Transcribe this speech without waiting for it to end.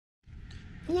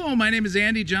Hello, my name is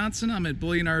Andy Johnson. I'm at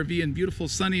Bullyan RV in beautiful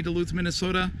sunny Duluth,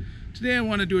 Minnesota. Today I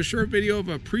want to do a short video of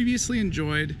a previously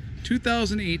enjoyed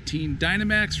 2018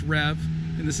 Dynamax REV,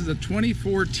 and this is a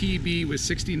 24 TB with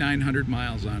 6,900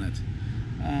 miles on it.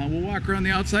 We'll walk around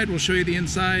the outside, we'll show you the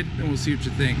inside, and we'll see what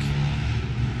you think.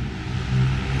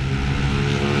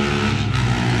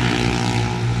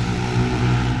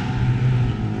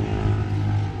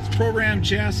 This programmed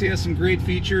chassis has some great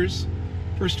features.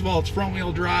 First of all, it's front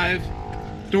wheel drive.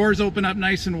 Doors open up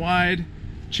nice and wide.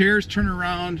 Chairs turn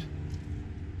around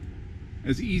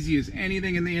as easy as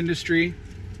anything in the industry.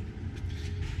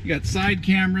 You got side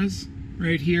cameras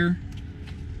right here.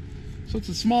 So it's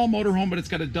a small motorhome, but it's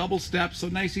got a double step, so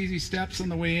nice easy steps on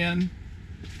the way in.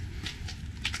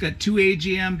 It's got 2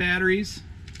 AGM batteries.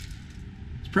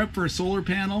 It's prepped for a solar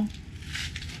panel.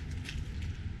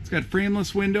 It's got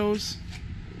frameless windows,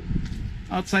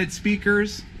 outside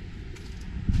speakers,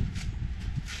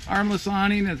 armless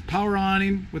awning, it's power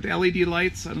awning with LED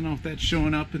lights. I don't know if that's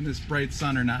showing up in this bright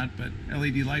sun or not, but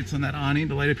LED lights on that awning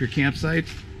to light up your campsite.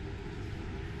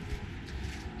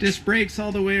 Disc brakes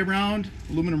all the way around,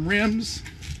 aluminum rims,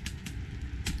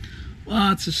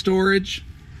 lots of storage.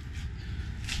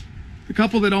 The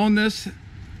couple that own this,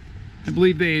 I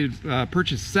believe they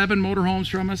purchased 7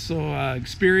 motorhomes from us, so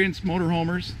experienced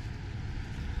motorhomers.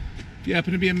 If you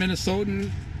happen to be a Minnesotan,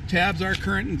 tabs are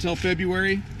current until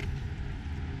February.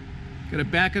 Got a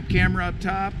backup camera up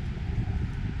top.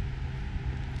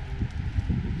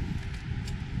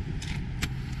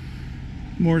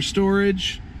 More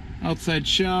storage, outside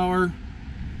shower.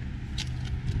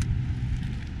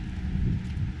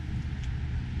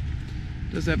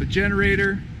 Does have a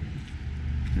generator.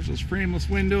 There's those frameless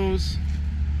windows.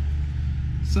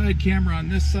 Side camera on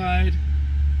this side.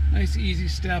 Nice easy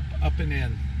step up and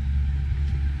in.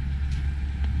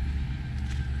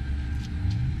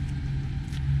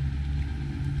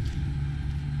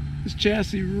 This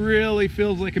chassis really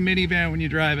feels like a minivan when you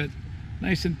drive it.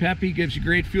 Nice and peppy, gives you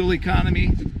great fuel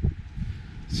economy.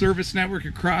 Service network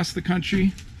across the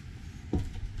country.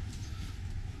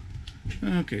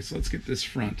 Okay, so let's get this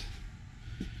front.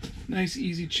 Nice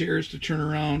easy chairs to turn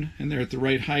around, and they're at the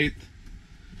right height.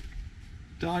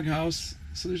 Doghouse,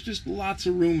 so there's just lots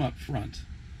of room up front.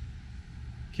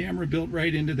 Camera built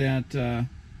right into that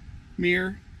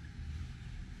mirror.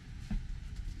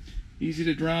 Easy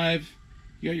to drive.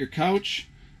 You got your couch.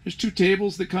 There's 2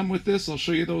 tables that come with this. I'll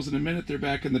show you those in a minute. They're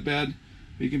back in the bed.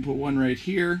 You can put one right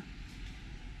here.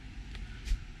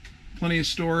 Plenty of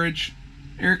storage.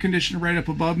 Air conditioner right up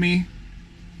above me.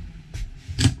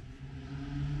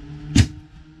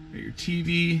 Got your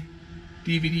TV,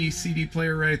 DVD, CD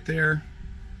player right there.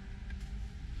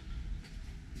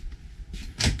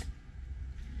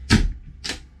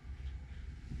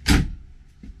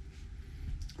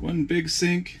 One big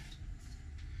sink.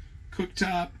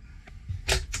 Cooktop,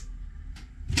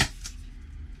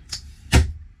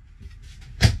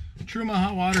 Truma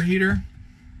hot water heater,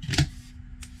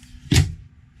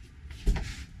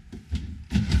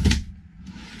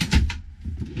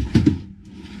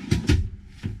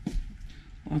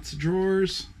 lots of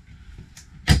drawers.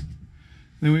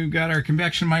 Then we've got our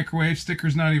convection microwave.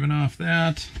 Sticker's not even off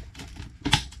that.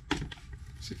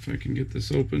 See if I can get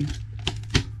this open.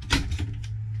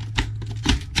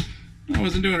 I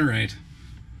wasn't doing it right.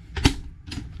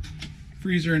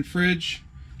 Freezer and fridge.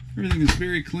 Everything is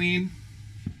very clean.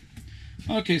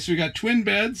 Okay, so we got twin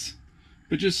beds,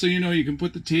 but just so you know, you can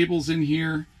put the tables in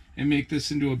here and make this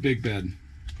into a big bed.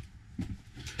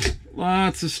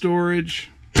 Lots of storage.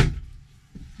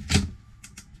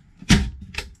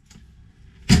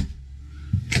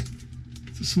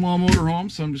 It's a small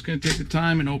motorhome, so I'm just going to take the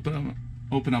time and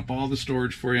open up all the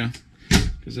storage for you,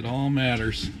 because it all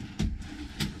matters.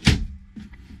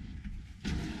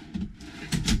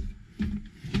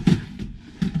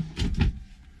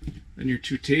 Then your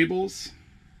 2 tables,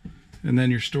 and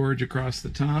then your storage across the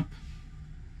top.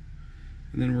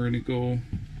 And then we're going to go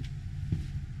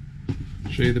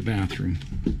show you the bathroom.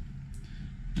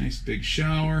 Nice big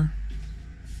shower,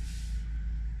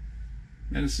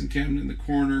 medicine cabinet in the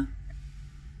corner,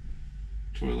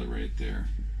 toilet right there.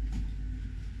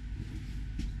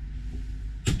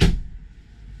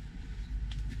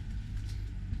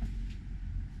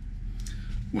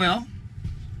 Well,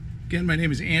 again, my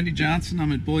name is Andy Johnson.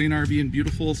 I'm at Bullyan RV in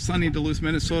beautiful sunny Duluth,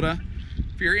 Minnesota.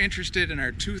 If you're interested in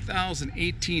our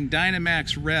 2018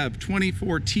 Dynamax REV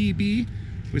 24 TB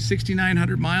with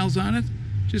 6,900 miles on it,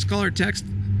 just call or text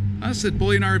us at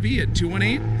Bullyan RV at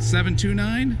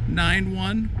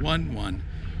 218-729-9111.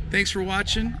 Thanks for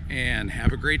watching and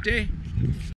have a great day.